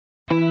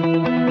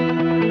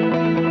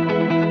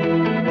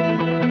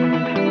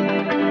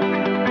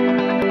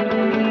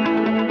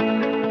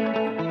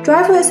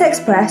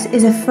DriveWorksXpress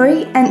is a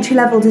free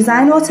entry-level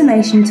design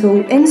automation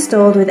tool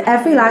installed with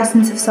every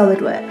license of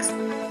SolidWorks.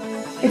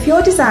 If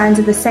your designs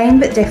are the same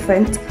but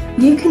different,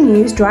 you can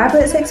use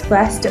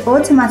DriveWorksXpress to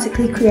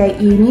automatically create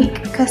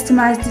unique,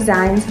 customized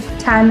designs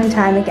time and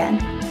time again.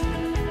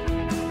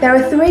 There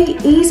are 3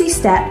 easy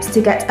steps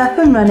to get up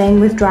and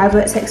running with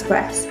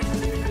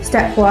DriveWorksXpress.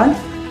 Step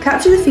 1.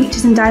 Capture the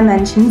features and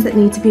dimensions that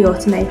need to be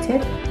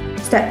automated.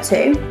 Step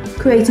 2.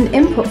 Create an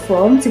input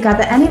form to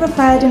gather any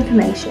required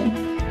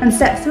information. And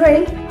Step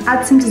 3.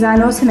 Add some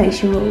design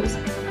automation rules.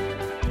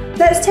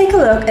 Let's take a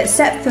look at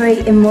Step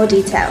 3 in more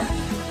detail.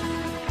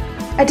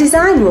 A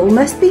design rule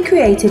must be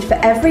created for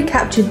every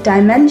captured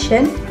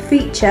dimension,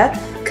 feature,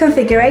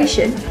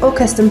 configuration, or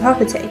custom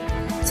property,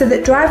 so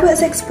that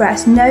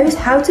DriveWorksXpress knows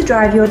how to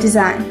drive your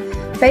design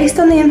based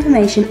on the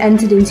information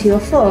entered into your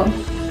form.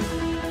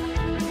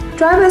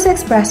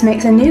 DriveWorksXpress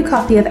makes a new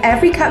copy of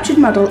every captured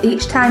model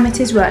each time it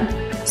is run,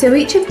 so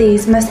each of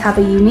these must have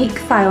a unique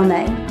file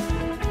name.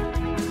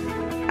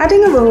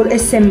 Adding a rule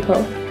is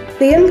simple.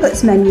 The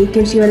Inputs menu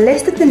gives you a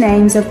list of the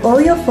names of all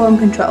your form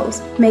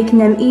controls, making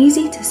them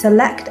easy to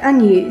select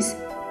and use.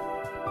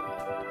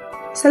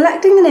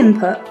 Selecting an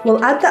input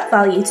will add that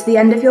value to the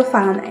end of your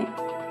file name.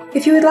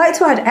 If you would like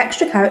to add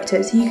extra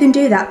characters, you can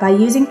do that by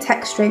using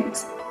text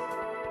strings.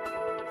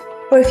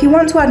 Or if you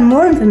want to add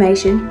more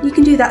information, you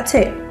can do that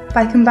too,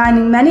 by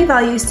combining many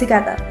values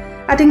together,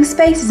 adding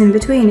spaces in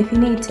between if you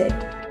need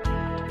to.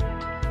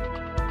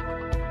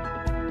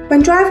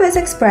 When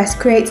DriveWorksXpress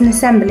creates an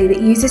assembly that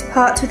uses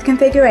parts with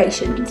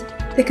configurations,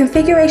 the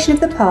configuration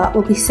of the part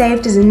will be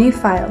saved as a new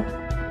file.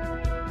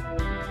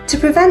 To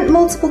prevent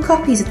multiple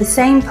copies of the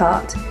same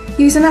part,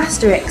 use an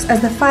asterisk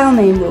as the file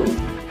name rule.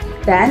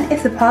 Then,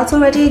 if the part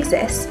already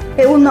exists,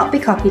 it will not be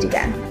copied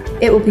again.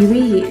 It will be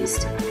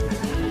reused.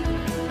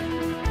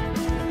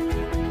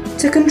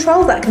 To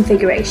control that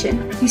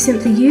configuration, you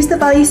simply use the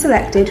value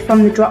selected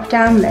from the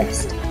drop-down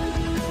list.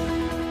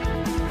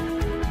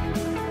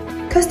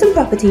 Custom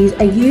properties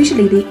are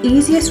usually the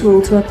easiest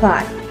rule to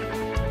apply,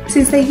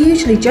 since they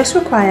usually just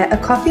require a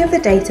copy of the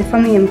data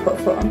from the input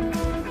form.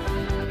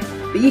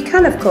 But you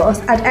can of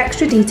course add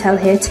extra detail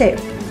here too.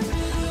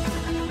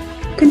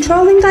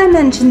 Controlling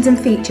dimensions and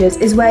features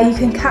is where you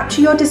can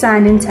capture your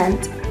design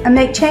intent and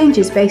make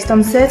changes based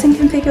on certain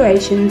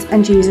configurations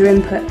and user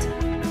input.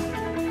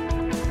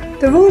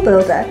 The Rule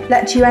Builder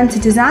lets you enter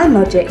design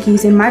logic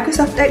using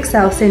Microsoft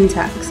Excel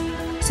syntax,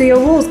 so your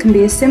rules can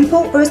be as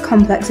simple or as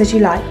complex as you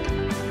like.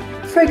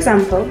 For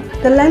example,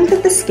 the length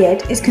of the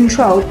skid is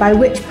controlled by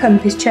which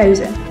pump is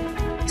chosen.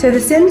 So the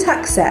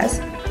syntax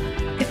says,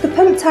 if the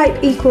pump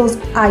type equals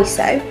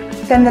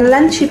ISO, then the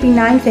length should be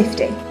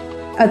 950,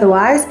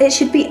 otherwise it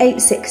should be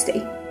 860.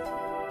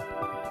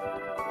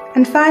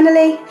 And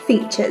finally,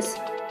 features.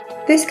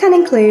 This can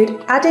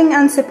include adding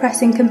and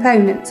suppressing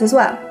components as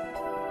well.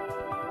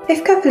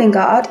 If coupling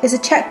guard is a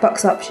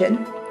checkbox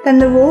option, then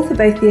the rule for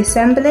both the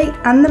assembly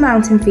and the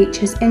mounting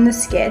features in the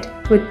skid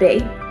would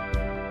be,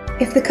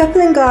 if the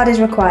coupling guard is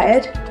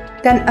required,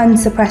 then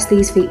unsuppress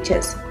these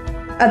features,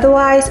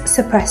 otherwise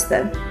suppress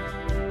them.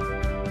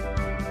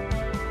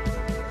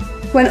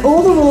 When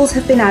all the rules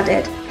have been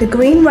added, the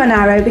green run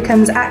arrow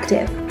becomes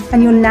active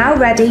and you're now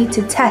ready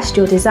to test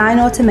your design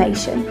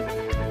automation.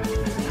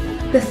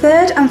 The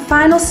third and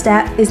final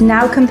step is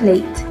now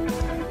complete.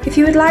 If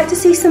you would like to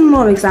see some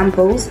more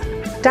examples,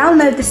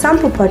 download the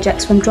sample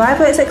projects from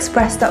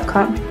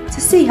DriveWorksXpress.com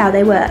to see how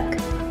they work.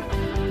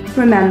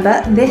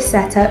 Remember, this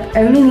setup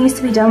only needs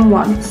to be done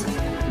once.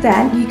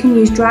 Then you can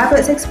use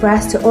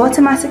DriveWorksXpress to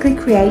automatically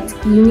create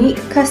unique,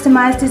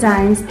 customized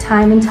designs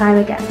time and time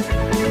again.